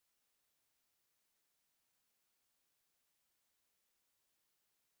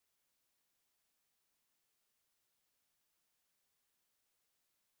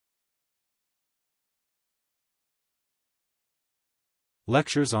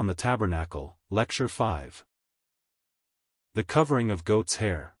Lectures on the Tabernacle, Lecture 5. The covering of goat's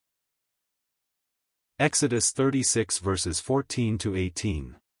hair. Exodus 36 verses 14 to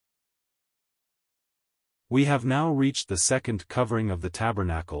 18. We have now reached the second covering of the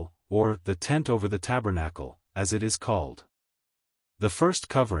tabernacle, or the tent over the tabernacle, as it is called. The first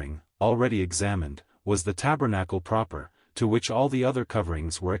covering, already examined, was the tabernacle proper, to which all the other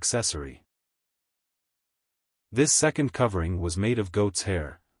coverings were accessory. This second covering was made of goat's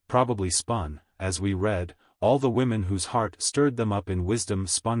hair, probably spun, as we read, all the women whose heart stirred them up in wisdom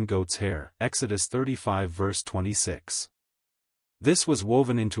spun goat's hair, Exodus 35 verse 26. This was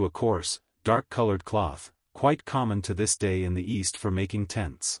woven into a coarse, dark-colored cloth, quite common to this day in the East for making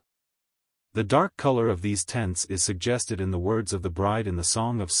tents. The dark color of these tents is suggested in the words of the bride in the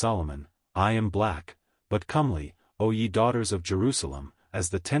Song of Solomon, I am black, but comely, O ye daughters of Jerusalem, as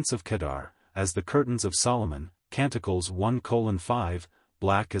the tents of Kedar, as the curtains of Solomon, Canticles 1:5,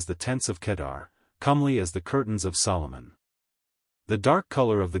 black as the tents of Kedar, comely as the curtains of Solomon. The dark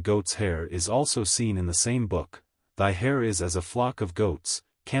color of the goat's hair is also seen in the same book, thy hair is as a flock of goats,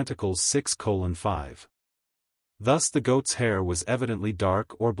 Canticles 6:5. Thus the goat's hair was evidently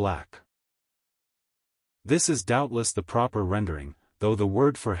dark or black. This is doubtless the proper rendering, though the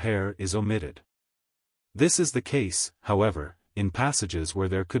word for hair is omitted. This is the case, however, in passages where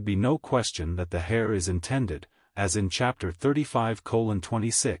there could be no question that the hair is intended, as in chapter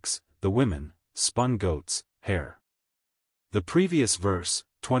 35:26, the women spun goats' hair. The previous verse,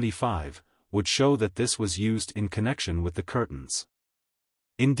 25, would show that this was used in connection with the curtains.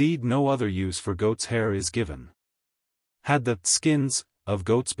 Indeed, no other use for goat's hair is given. Had the skins of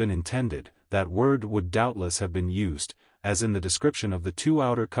goats been intended, that word would doubtless have been used, as in the description of the two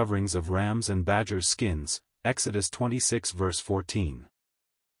outer coverings of rams' and badgers' skins, Exodus 26 verse 14.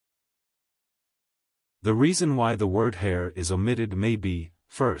 The reason why the word hair is omitted may be,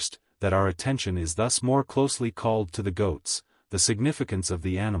 first, that our attention is thus more closely called to the goats, the significance of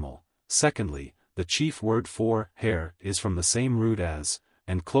the animal; secondly, the chief word for hair is from the same root as,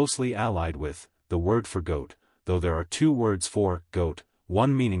 and closely allied with, the word for goat, though there are two words for goat,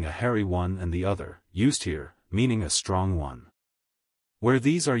 one meaning a hairy one and the other, used here, meaning a strong one. Where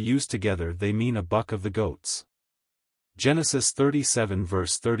these are used together they mean a buck of the goats. Genesis 37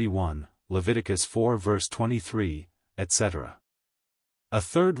 verse 31, Leviticus 4 verse 23, etc. A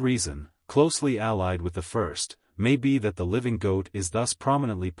third reason, closely allied with the first, may be that the living goat is thus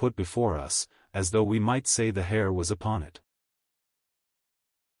prominently put before us, as though we might say the hair was upon it.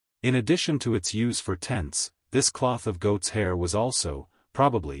 In addition to its use for tents, this cloth of goat's hair was also,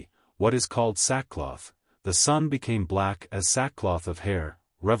 probably, what is called sackcloth. The sun became black as sackcloth of hair,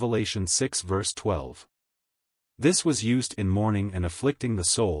 Revelation 6 verse 12. This was used in mourning and afflicting the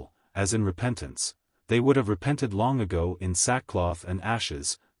soul, as in repentance. They would have repented long ago in sackcloth and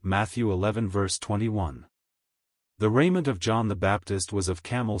ashes, Matthew 11 verse 21. The raiment of John the Baptist was of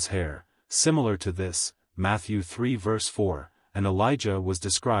camel's hair, similar to this, Matthew 3 verse 4, and Elijah was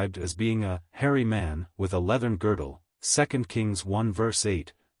described as being a hairy man with a leathern girdle, 2 Kings 1 verse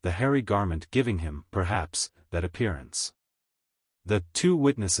 8, the hairy garment giving him, perhaps, that appearance. The two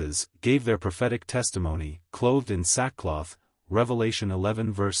witnesses gave their prophetic testimony, clothed in sackcloth, Revelation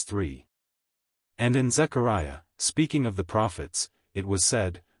 11 verse 3. And in Zechariah, speaking of the prophets, it was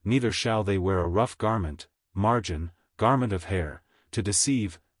said, neither shall they wear a rough garment, margin, garment of hair, to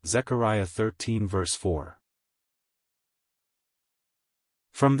deceive, Zechariah 13 verse 4.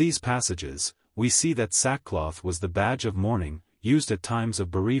 From these passages, we see that sackcloth was the badge of mourning, used at times of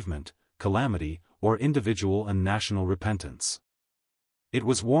bereavement, calamity, or individual and national repentance. It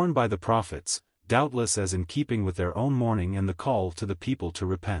was worn by the prophets, doubtless as in keeping with their own mourning and the call to the people to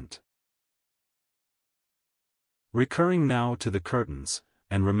repent. Recurring now to the curtains,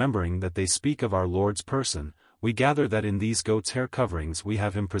 and remembering that they speak of our Lord's person, we gather that in these goat's hair coverings we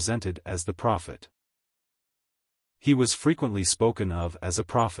have him presented as the prophet. He was frequently spoken of as a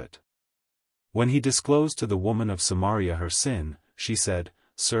prophet. When he disclosed to the woman of Samaria her sin, she said,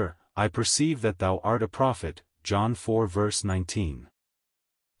 Sir, I perceive that thou art a prophet, John 4 verse 19.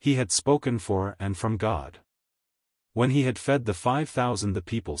 He had spoken for and from God. When he had fed the 5,000 the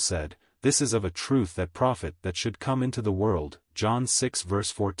people said, This is of a truth that prophet that should come into the world, John 6 verse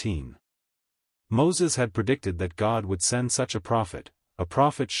 14. Moses had predicted that God would send such a prophet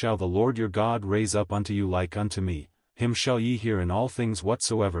shall the Lord your God raise up unto you like unto me, him shall ye hear in all things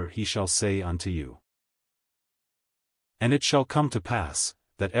whatsoever he shall say unto you. And it shall come to pass,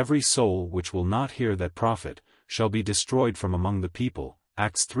 that every soul which will not hear that prophet, shall be destroyed from among the people,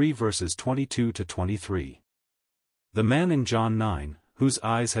 Acts 3 verses 22 to 23. The man in John 9, whose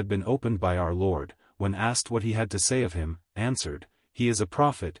eyes had been opened by our Lord, when asked what he had to say of him, answered, he is a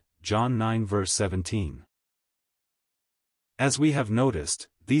prophet, John 9 verse 17. As we have noticed,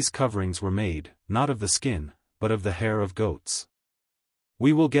 these coverings were made, not of the skin, but of the hair of goats.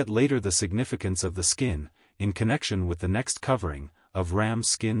 We will get later the significance of the skin, in connection with the next covering, of ram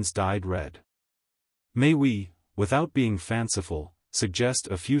skins dyed red. May we, without being fanciful, suggest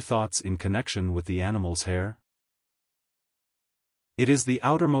a few thoughts in connection with the animal's hair? It is the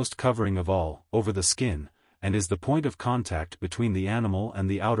outermost covering of all, over the skin, and is the point of contact between the animal and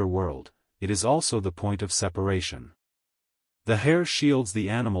the outer world. It is also the point of separation. The hair shields the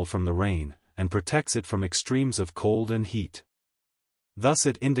animal from the rain, and protects it from extremes of cold and heat. Thus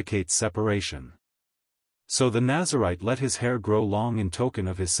it indicates separation. So the Nazirite let his hair grow long in token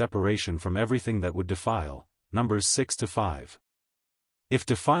of his separation from everything that would defile, Numbers 6-5. If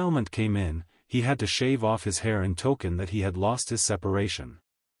defilement came in, he had to shave off his hair in token that he had lost his separation.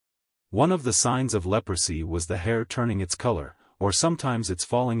 One of the signs of leprosy was the hair turning its color, or sometimes its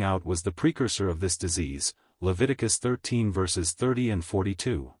falling out was the precursor of this disease, Leviticus 13 verses 30 and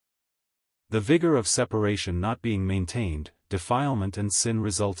 42. The vigor of separation not being maintained, defilement and sin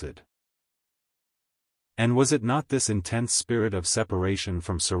resulted. And was it not this intense spirit of separation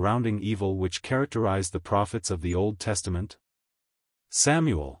from surrounding evil which characterized the prophets of the Old Testament?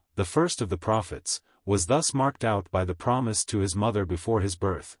 Samuel, the first of the prophets, was thus marked out by the promise to his mother before his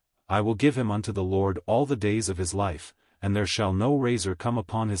birth, I will give him unto the Lord all the days of his life, and there shall no razor come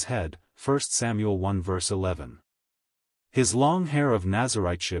upon his head, 1 Samuel 1 verse 11. His long hair of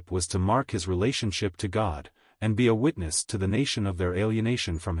Naziriteship was to mark his relationship to God, and be a witness to the nation of their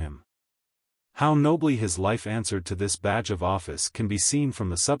alienation from him. How nobly his life answered to this badge of office can be seen from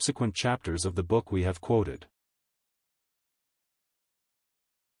the subsequent chapters of the book we have quoted.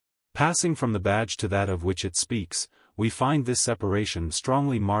 Passing from the badge to that of which it speaks, we find this separation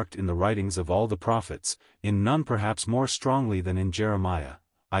strongly marked in the writings of all the prophets, in none perhaps more strongly than in Jeremiah.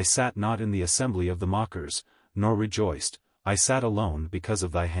 I sat not in the assembly of the mockers, nor rejoiced, I sat alone because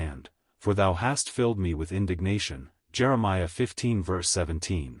of thy hand, for thou hast filled me with indignation. Jeremiah 15 verse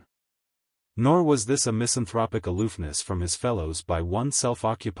 17. Nor was this a misanthropic aloofness from his fellows by one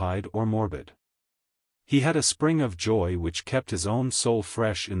self-occupied or morbid. He had a spring of joy which kept his own soul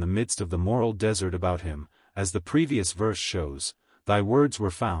fresh in the midst of the moral desert about him, as the previous verse shows, Thy words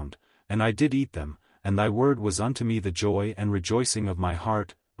were found, and I did eat them, and thy word was unto me the joy and rejoicing of my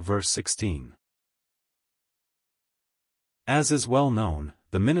heart, verse 16. As is well known,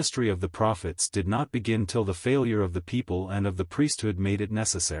 the ministry of the prophets did not begin till the failure of the people and of the priesthood made it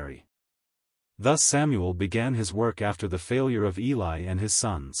necessary. Thus Samuel began his work after the failure of Eli and his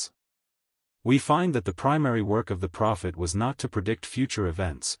sons. We find that the primary work of the prophet was not to predict future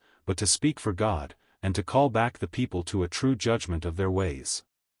events, but to speak for God, and to call back the people to a true judgment of their ways.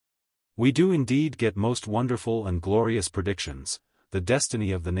 We do indeed get most wonderful and glorious predictions, the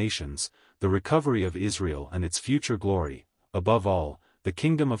destiny of the nations, the recovery of Israel and its future glory, above all, the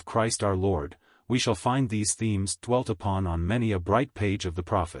kingdom of Christ our Lord. We shall find these themes dwelt upon on many a bright page of the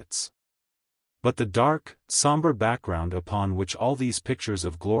prophets. But the dark, somber background upon which all these pictures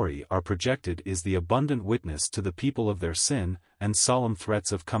of glory are projected is the abundant witness to the people of their sin, and solemn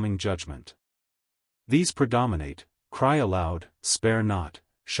threats of coming judgment. These predominate, cry aloud, spare not,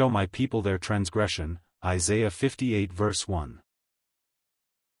 show my people their transgression, Isaiah 58 verse 1.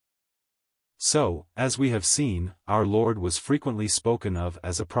 So, as we have seen, our Lord was frequently spoken of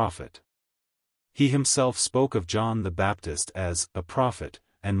as a prophet. He himself spoke of John the Baptist as a prophet,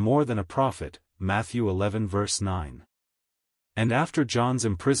 and more than a prophet, Matthew 11 verse 9. And after John's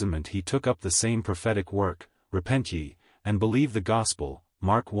imprisonment he took up the same prophetic work, repent ye, and believe the gospel,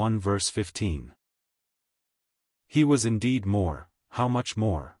 Mark 1 verse 15. He was indeed more, how much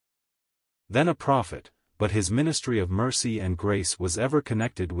more, than a prophet, but his ministry of mercy and grace was ever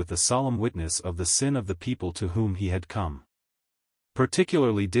connected with the solemn witness of the sin of the people to whom he had come.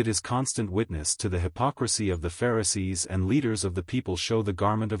 Particularly did his constant witness to the hypocrisy of the Pharisees and leaders of the people show the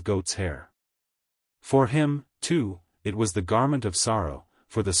garment of goat's hair. For him, too, it was the garment of sorrow,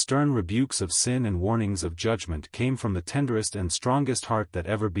 for the stern rebukes of sin and warnings of judgment came from the tenderest and strongest heart that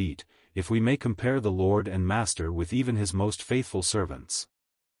ever beat, if we may compare the Lord and Master with even his most faithful servants.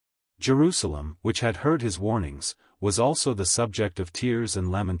 Jerusalem, which had heard his warnings, was also the subject of tears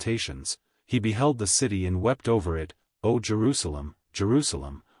and lamentations. He beheld the city and wept over it, O Jerusalem,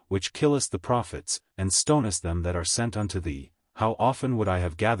 Jerusalem, which killest the prophets, and stonest them that are sent unto thee, how often would I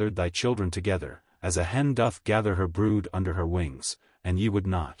have gathered thy children together, as a hen doth gather her brood under her wings, and ye would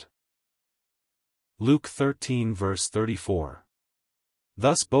not. Luke 13 verse 34.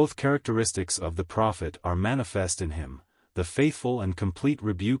 Thus both characteristics of the prophet are manifest in him, the faithful and complete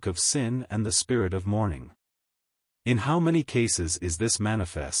rebuke of sin and the spirit of mourning. In how many cases is this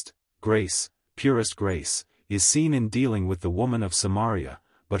manifest? Grace, purest grace, is seen in dealing with the woman of Samaria,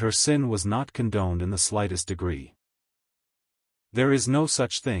 but her sin was not condoned in the slightest degree. There is no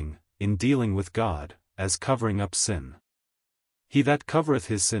such thing, in dealing with God, as covering up sin. He that covereth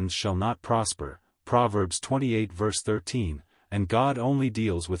his sins shall not prosper, Proverbs 28 verse 13, and God only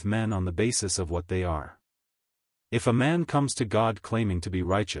deals with men on the basis of what they are. If a man comes to God claiming to be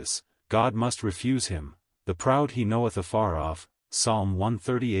righteous, God must refuse him. The proud he knoweth afar off, Psalm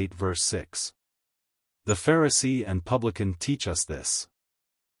 138 verse 6. The Pharisee and publican teach us this.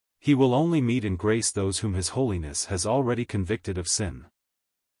 He will only meet in grace those whom his holiness has already convicted of sin.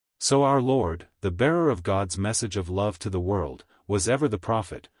 So our Lord, the bearer of God's message of love to the world, was ever the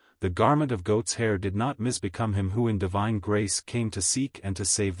prophet. The garment of goat's hair did not misbecome him who in divine grace came to seek and to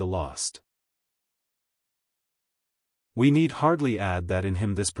save the lost. We need hardly add that in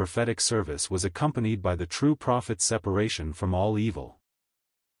him this prophetic service was accompanied by the true prophet's separation from all evil.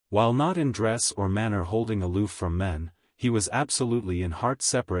 While not in dress or manner holding aloof from men, he was absolutely in heart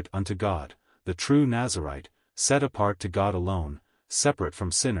separate unto God, the true Nazarite, set apart to God alone, separate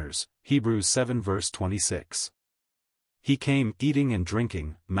from sinners, Hebrews 7 verse 26. He came eating and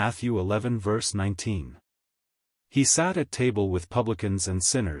drinking, Matthew 11 verse 19. He sat at table with publicans and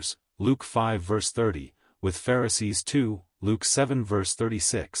sinners, Luke 5 verse 30, with Pharisees too, Luke 7 verse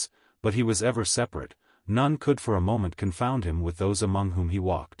 36, but he was ever separate, none could for a moment confound him with those among whom he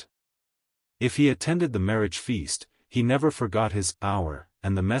walked. If he attended the marriage feast, he never forgot his hour,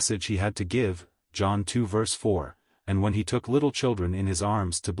 and the message he had to give, John 2 verse 4, and when he took little children in his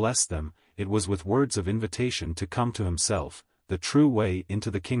arms to bless them, it was with words of invitation to come to himself, the true way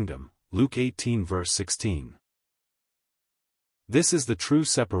into the kingdom, Luke 18 verse 16. This is the true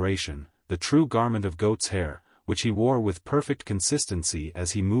separation, the true garment of goat's hair, which he wore with perfect consistency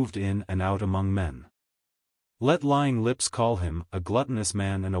as he moved in and out among men. Let lying lips call him a gluttonous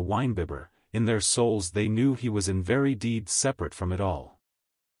man and a winebibber, in their souls they knew he was in very deed separate from it all.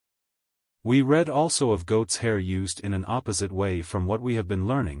 We read also of goat's hair used in an opposite way from what we have been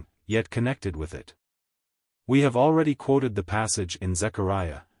learning, yet connected with it. We have already quoted the passage in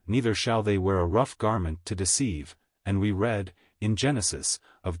Zechariah, "Neither shall they wear a rough garment to deceive," and we read, in Genesis,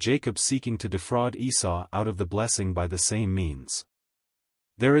 of Jacob seeking to defraud Esau out of the blessing by the same means.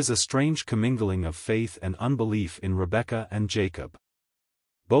 There is a strange commingling of faith and unbelief in Rebekah and Jacob.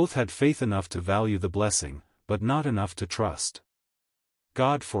 Both had faith enough to value the blessing, but not enough to trust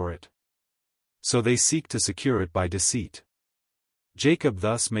God for it. So they seek to secure it by deceit. Jacob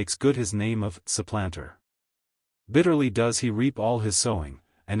thus makes good his name of supplanter. Bitterly does he reap all his sowing,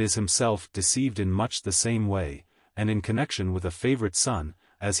 and is himself deceived in much the same way, and in connection with a favorite son,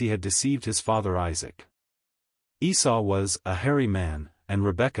 as he had deceived his father Isaac. Esau was a hairy man, and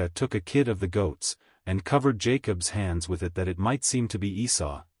Rebekah took a kid of the goats, and covered Jacob's hands with it that it might seem to be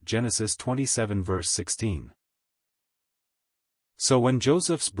Esau, Genesis 27 verse 16. So when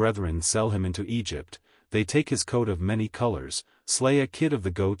Joseph's brethren sell him into Egypt, they take his coat of many colors, slay a kid of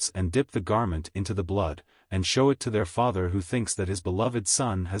the goats and dip the garment into the blood, and show it to their father who thinks that his beloved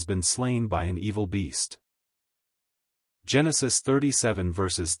son has been slain by an evil beast. Genesis 37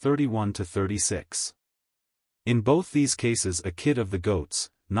 verses 31 to 36. In both these cases a kid of the goats,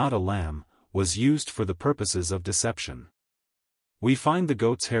 not a lamb, was used for the purposes of deception. We find the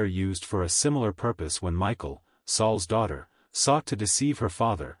goat's hair used for a similar purpose when Michal, Saul's daughter, sought to deceive her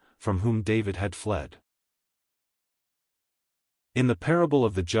father, from whom David had fled. In the parable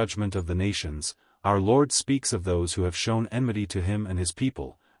of the judgment of the nations, our Lord speaks of those who have shown enmity to him and his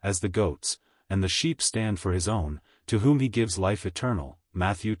people, as the goats, and the sheep stand for his own, to whom he gives life eternal,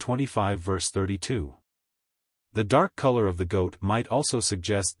 Matthew 25 verse 32. The dark color of the goat might also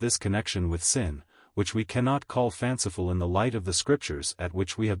suggest this connection with sin, which we cannot call fanciful in the light of the scriptures at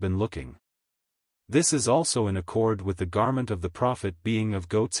which we have been looking. This is also in accord with the garment of the prophet being of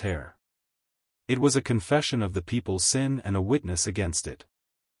goat's hair. It was a confession of the people's sin and a witness against it.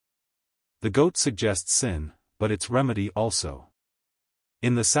 The goat suggests sin, but its remedy also.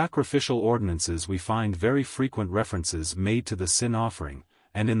 In the sacrificial ordinances we find very frequent references made to the sin offering,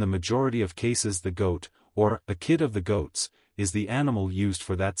 and in the majority of cases the goat, or a kid of the goats, is the animal used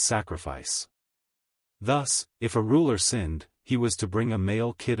for that sacrifice. Thus, if a ruler sinned, he was to bring a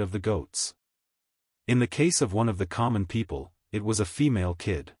male kid of the goats. In the case of one of the common people, it was a female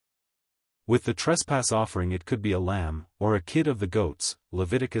kid. With the trespass offering it could be a lamb, or a kid of the goats,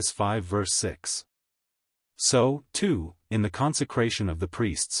 Leviticus 5 verse 6. So, too, in the consecration of the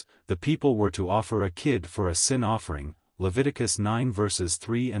priests, the people were to offer a kid for a sin offering, Leviticus 9 verses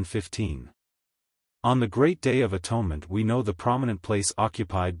 3 and 15. On the great day of atonement we know the prominent place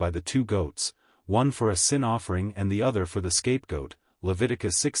occupied by the two goats, one for a sin offering and the other for the scapegoat,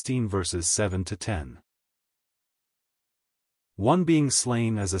 Leviticus 16 verses 7 to 10. One being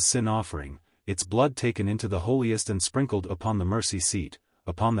slain as a sin offering, its blood taken into the holiest and sprinkled upon the mercy seat,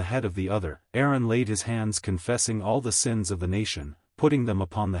 upon the head of the other. Aaron laid his hands confessing all the sins of the nation, putting them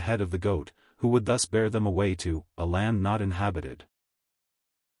upon the head of the goat, who would thus bear them away to a land not inhabited.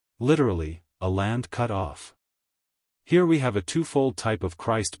 Literally, a land cut off. Here we have a twofold type of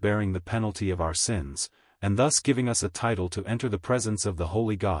Christ bearing the penalty of our sins, and thus giving us a title to enter the presence of the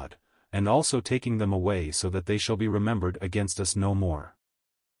holy God, and also taking them away so that they shall be remembered against us no more.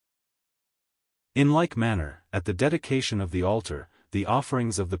 In like manner, at the dedication of the altar, the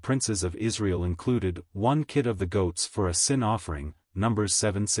offerings of the princes of Israel included 1 kid of the goats for a sin offering, Numbers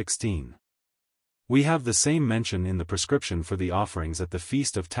 7:16. We have the same mention in the prescription for the offerings at the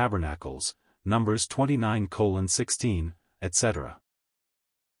Feast of Tabernacles, Numbers 29:16, etc.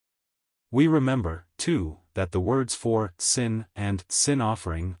 We remember, too, that the words for sin and sin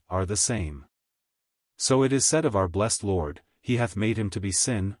offering are the same. So it is said of our blessed Lord, He hath made him to be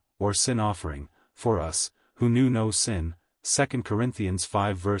sin, or sin offering, for us, who knew no sin, 2 Corinthians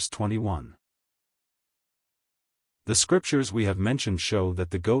 5 verse 21. The scriptures we have mentioned show that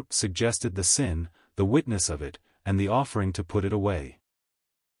the goat suggested the sin, the witness of it, and the offering to put it away.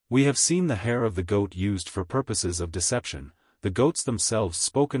 We have seen the hair of the goat used for purposes of deception, the goats themselves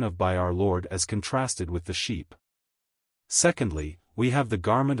spoken of by our Lord as contrasted with the sheep. Secondly, we have the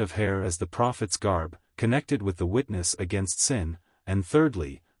garment of hair as the prophet's garb, connected with the witness against sin, and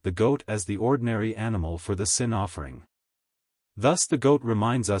thirdly, the goat as the ordinary animal for the sin offering. Thus the goat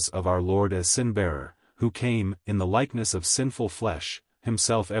reminds us of our Lord as sin-bearer, who came, in the likeness of sinful flesh,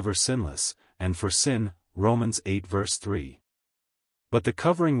 himself ever sinless, and for sin, Romans 8 verse 3. But the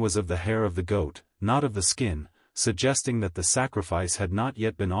covering was of the hair of the goat, not of the skin, suggesting that the sacrifice had not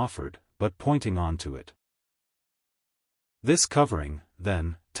yet been offered, but pointing on to it. This covering,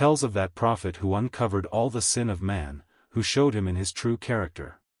 then, tells of that prophet who uncovered all the sin of man, who showed him in his true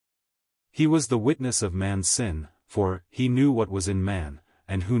character. He was the witness of man's sin, for he knew what was in man,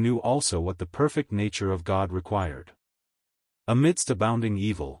 and who knew also what the perfect nature of God required. Amidst abounding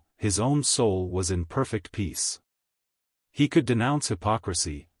evil, his own soul was in perfect peace. He could denounce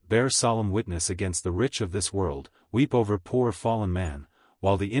hypocrisy, bear solemn witness against the rich of this world, weep over poor fallen man,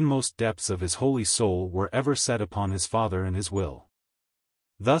 while the inmost depths of his holy soul were ever set upon his Father and his will.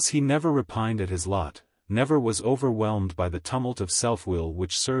 Thus he never repined at his lot, never was overwhelmed by the tumult of self-will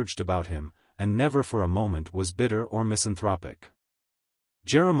which surged about him, and never for a moment was bitter or misanthropic.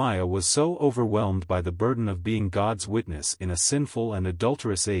 Jeremiah was so overwhelmed by the burden of being God's witness in a sinful and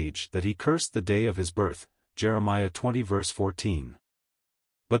adulterous age that he cursed the day of his birth, Jeremiah 20 verse 14.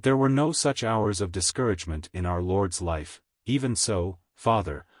 But there were no such hours of discouragement in our Lord's life. Even so,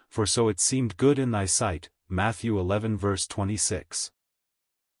 Father, for so it seemed good in thy sight, Matthew 11 verse 26.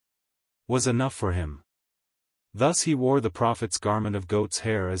 Was enough for him. Thus he wore the prophet's garment of goat's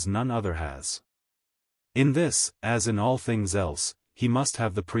hair as none other has. In this, as in all things else, he must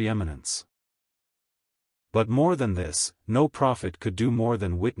have the preeminence. But more than this, no prophet could do more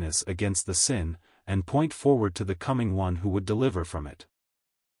than witness against the sin, and point forward to the coming one who would deliver from it.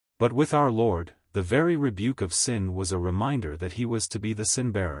 But with our Lord, the very rebuke of sin was a reminder that he was to be the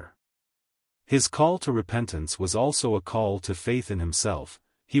sin-bearer. His call to repentance was also a call to faith in himself.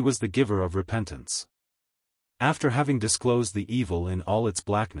 He was the giver of repentance. After having disclosed the evil in all its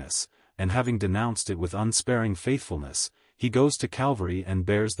blackness, and having denounced it with unsparing faithfulness, he goes to Calvary and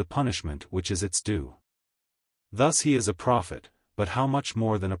bears the punishment which is its due. Thus he is a prophet, but how much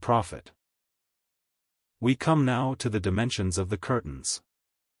more than a prophet? We come now to the dimensions of the curtains.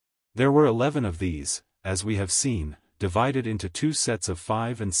 There were 11 of these, as we have seen, divided into 2 sets of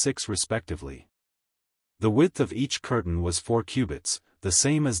 5 and 6 respectively. The width of each curtain was 4 cubits, the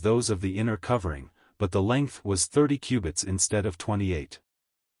same as those of the inner covering, but the length was 30 cubits instead of 28.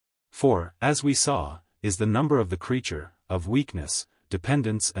 4, as we saw, is the number of the creature, of weakness,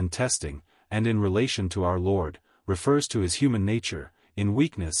 dependence and testing, and in relation to our Lord, refers to his human nature, in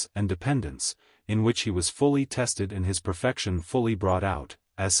weakness and dependence, in which he was fully tested and his perfection fully brought out,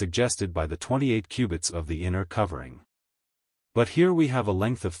 as suggested by the 28 cubits of the inner covering. But here we have a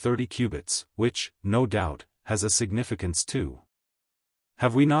length of 30 cubits, which, no doubt, has a significance too.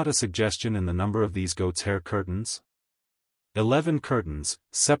 Have we not a suggestion in the number of these goat's hair curtains? 11 curtains,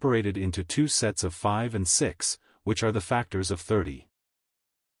 separated into 2 sets of 5 and 6, which are the factors of 30.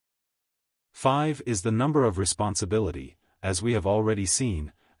 5 is the number of responsibility, as we have already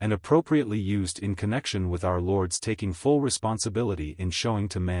seen, and appropriately used in connection with our Lord's taking full responsibility in showing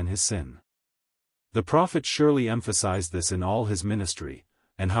to man his sin. The prophet surely emphasized this in all his ministry,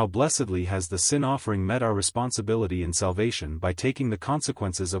 and how blessedly has the sin offering met our responsibility in salvation by taking the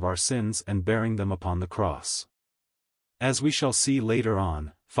consequences of our sins and bearing them upon the cross. As we shall see later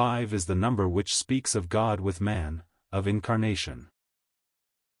on, 5 is the number which speaks of God with man, of incarnation.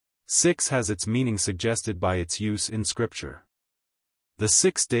 6 has its meaning suggested by its use in Scripture. The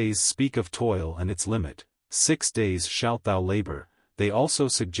 6 days speak of toil and its limit. 6 days shalt thou labor. They also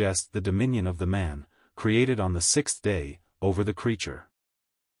suggest the dominion of the man, created on the 6th day, over the creature.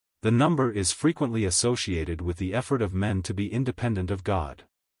 The number is frequently associated with the effort of men to be independent of God.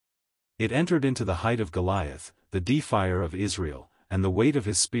 It entered into the height of Goliath, the defier of Israel, and the weight of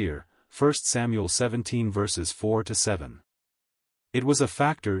his spear, 1 Samuel 17 verses 4-7. It was a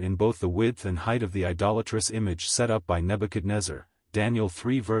factor in both the width and height of the idolatrous image set up by Nebuchadnezzar, Daniel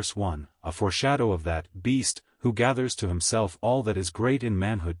 3 verse 1, a foreshadow of that beast, who gathers to himself all that is great in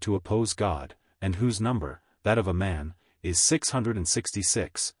manhood to oppose God, and whose number, that of a man, is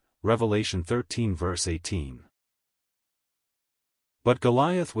 666, Revelation 13 verse 18. But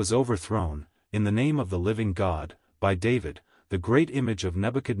Goliath was overthrown, in the name of the living God, by David. The great image of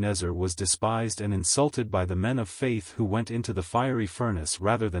Nebuchadnezzar was despised and insulted by the men of faith who went into the fiery furnace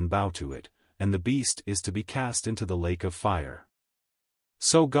rather than bow to it, and the beast is to be cast into the lake of fire.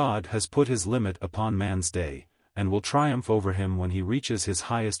 So God has put his limit upon man's day, and will triumph over him when he reaches his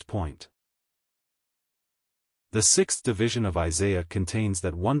highest point. The 6th division of Isaiah contains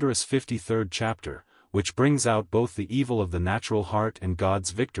that wondrous 53rd chapter, which brings out both the evil of the natural heart and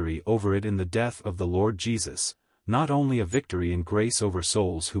God's victory over it in the death of the Lord Jesus. Not only a victory in grace over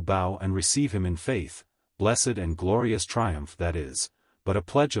souls who bow and receive him in faith, blessed and glorious triumph that is, but a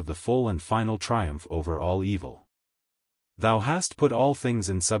pledge of the full and final triumph over all evil. Thou hast put all things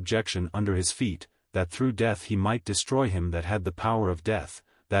in subjection under his feet, that through death he might destroy him that had the power of death,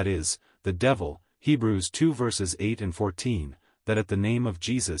 that is, the devil, Hebrews 2 verses 8-14, that at the name of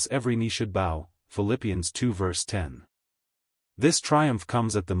Jesus every knee should bow, Philippians 2 verse 10. This triumph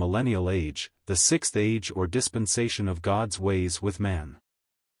comes at the millennial age, the 6th age or dispensation of God's ways with man.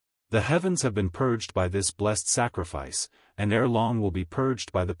 The heavens have been purged by this blessed sacrifice, and ere long will be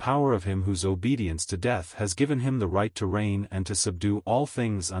purged by the power of him whose obedience to death has given him the right to reign and to subdue all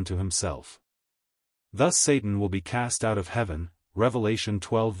things unto himself. Thus Satan will be cast out of heaven, Revelation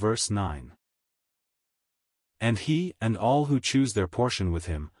 12 verse 9. And he, and all who choose their portion with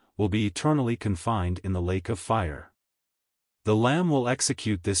him, will be eternally confined in the lake of fire. The Lamb will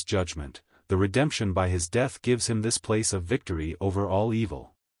execute this judgment. The redemption by his death gives him this place of victory over all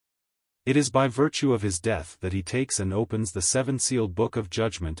evil. It is by virtue of his death that he takes and opens the 7-sealed book of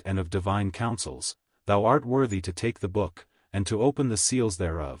judgment and of divine counsels. Thou art worthy to take the book, and to open the seals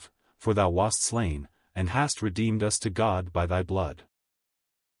thereof, for thou wast slain, and hast redeemed us to God by thy blood.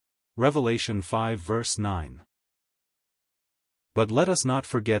 Revelation 5 verse 9. But let us not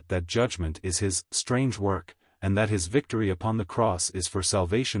forget that judgment is his strange work, and that his victory upon the cross is for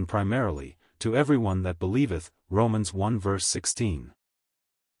salvation primarily, to everyone that believeth, Romans 1 verse 16.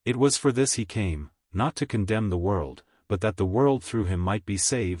 It was for this he came, not to condemn the world, but that the world through him might be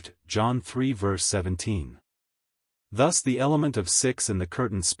saved, John 3 verse 17. Thus the element of 6 in the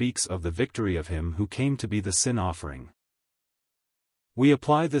curtain speaks of the victory of him who came to be the sin offering. We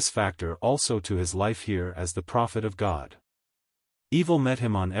apply this factor also to his life here as the prophet of God. Evil met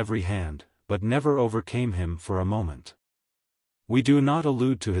him on every hand, but never overcame him for a moment. We do not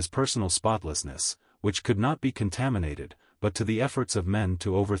allude to his personal spotlessness, which could not be contaminated, but to the efforts of men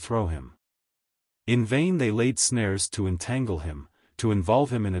to overthrow him. In vain they laid snares to entangle him, to involve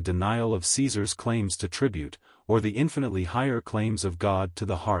him in a denial of Caesar's claims to tribute, or the infinitely higher claims of God to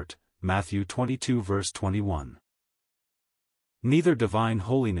the heart, Matthew 22 verse 21. Neither divine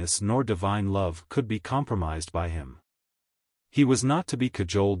holiness nor divine love could be compromised by him. He was not to be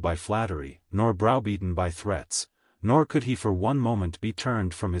cajoled by flattery, nor browbeaten by threats, nor could he for one moment be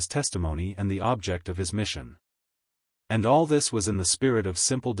turned from his testimony and the object of his mission. And all this was in the spirit of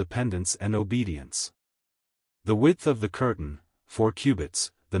simple dependence and obedience. The width of the curtain, 4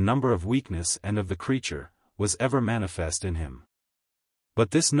 cubits, the number of weakness and of the creature, was ever manifest in him.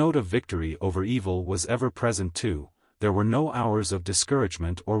 But this note of victory over evil was ever present too. There were no hours of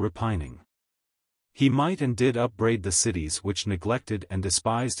discouragement or repining. He might and did upbraid the cities which neglected and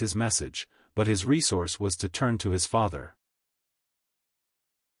despised his message, but his resource was to turn to his Father.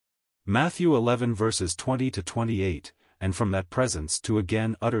 Matthew 11 verses 20-28, and from that presence to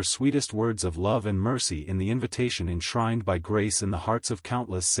again utter sweetest words of love and mercy in the invitation enshrined by grace in the hearts of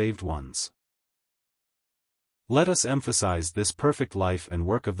countless saved ones. Let us emphasize this perfect life and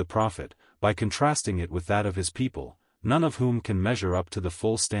work of the prophet, by contrasting it with that of his people, none of whom can measure up to the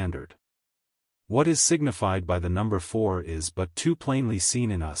full standard. What is signified by the number 4 is but too plainly seen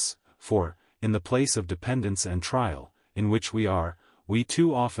in us, for, in the place of dependence and trial, in which we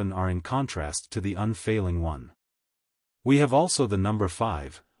too often are in contrast to the unfailing one. We have also the number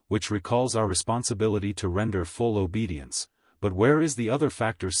 5, which recalls our responsibility to render full obedience, but where is the other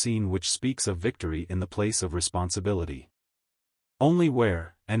factor seen which speaks of victory in the place of responsibility? Only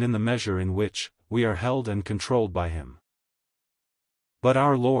where, and in the measure in which, we are held and controlled by Him. But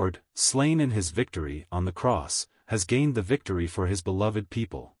our Lord, slain in His victory on the cross, has gained the victory for His beloved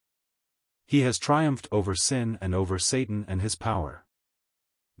people. He has triumphed over sin and over Satan and his power.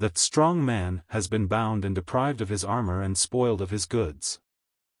 That strong man has been bound and deprived of his armor and spoiled of his goods.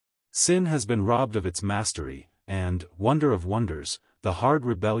 Sin has been robbed of its mastery, and, wonder of wonders, the hard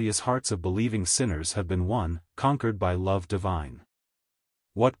rebellious hearts of believing sinners have been won, conquered by love divine.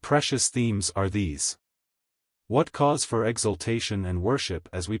 What precious themes are these! What cause for exultation and worship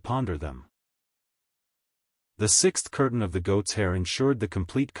as we ponder them! The sixth curtain of the goat's hair ensured the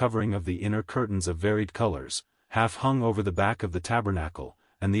complete covering of the inner curtains of varied colors, half hung over the back of the tabernacle,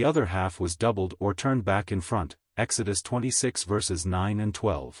 and the other half was doubled or turned back in front, Exodus 26 verses 9 and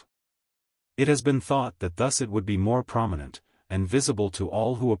 12. It has been thought that thus it would be more prominent, and visible to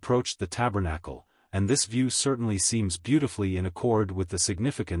all who approached the tabernacle, and this view certainly seems beautifully in accord with the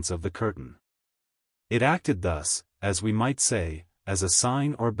significance of the curtain. It acted thus, as we might say, as a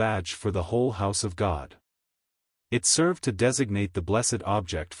sign or badge for the whole house of God. It served to designate the blessed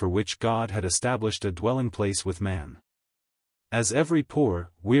object for which God had established a dwelling place with man. As every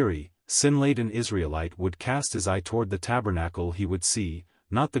poor, weary, sin-laden Israelite would cast his eye toward the tabernacle, he would see,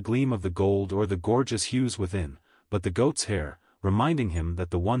 not the gleam of the gold or the gorgeous hues within, but the goat's hair, reminding him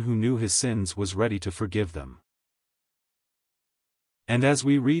that the one who knew his sins was ready to forgive them. And as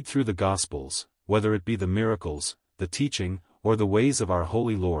we read through the Gospels, whether it be the miracles, the teaching, or the ways of our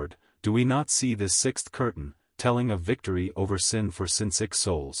Holy Lord, do we not see this sixth curtain, telling of victory over sin for sin-sick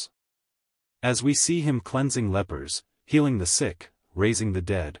souls? As we see Him cleansing lepers, healing the sick, raising the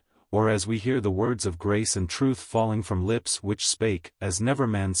dead, or as we hear the words of grace and truth falling from lips which spake as never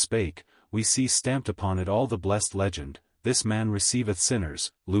man spake, we see stamped upon it all the blessed legend, "This man receiveth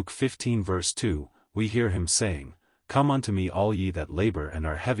sinners," Luke 15 verse 2, we hear Him saying, "Come unto me all ye that labor and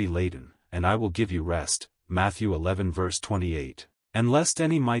are heavy laden, and I will give you rest," Matthew 11 verse 28. And lest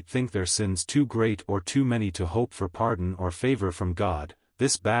any might think their sins too great or too many to hope for pardon or favor from God,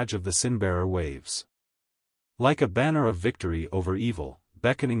 this badge of the sin-bearer waves like a banner of victory over evil,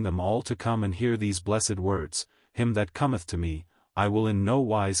 beckoning them all to come and hear these blessed words, "Him that cometh to me, I will in no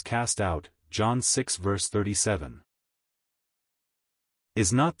wise cast out," John 6 verse 37.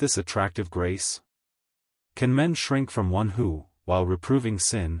 Is not this attractive grace? Can men shrink from one who, while reproving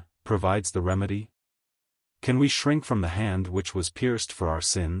sin, provides the remedy? Can we shrink from the hand which was pierced for our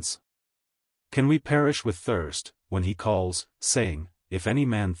sins? Can we perish with thirst, when He calls, saying, "If any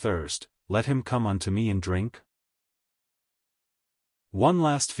man thirst, let him come unto me and drink"? One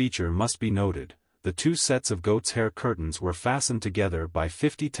last feature must be noted: the two sets of goat's hair curtains were fastened together by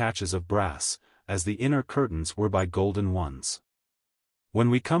 50 taches of brass, as the inner curtains were by golden ones. When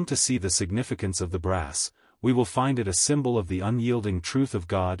we come to see the significance of the brass, we will find it a symbol of the unyielding truth of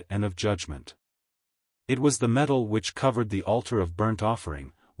God and of judgment. It was the metal which covered the altar of burnt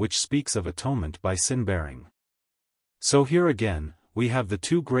offering, which speaks of atonement by sin-bearing. So here again, we have the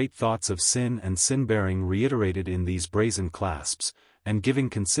two great thoughts of sin and sin-bearing reiterated in these brazen clasps, and giving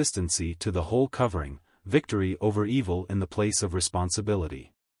consistency to the whole covering, victory over evil in the place of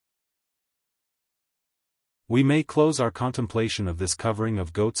responsibility. We may close our contemplation of this covering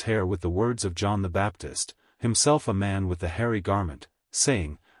of goat's hair with the words of John the Baptist, himself a man with the hairy garment,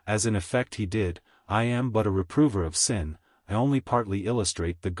 saying, as in effect he did, "I am but a reprover of sin, I only partly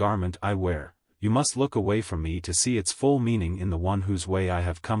illustrate the garment I wear. You must look away from me to see its full meaning in the one whose way I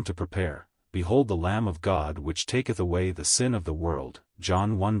have come to prepare. Behold the Lamb of God which taketh away the sin of the world."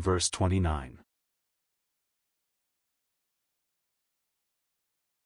 John 1 verse 29.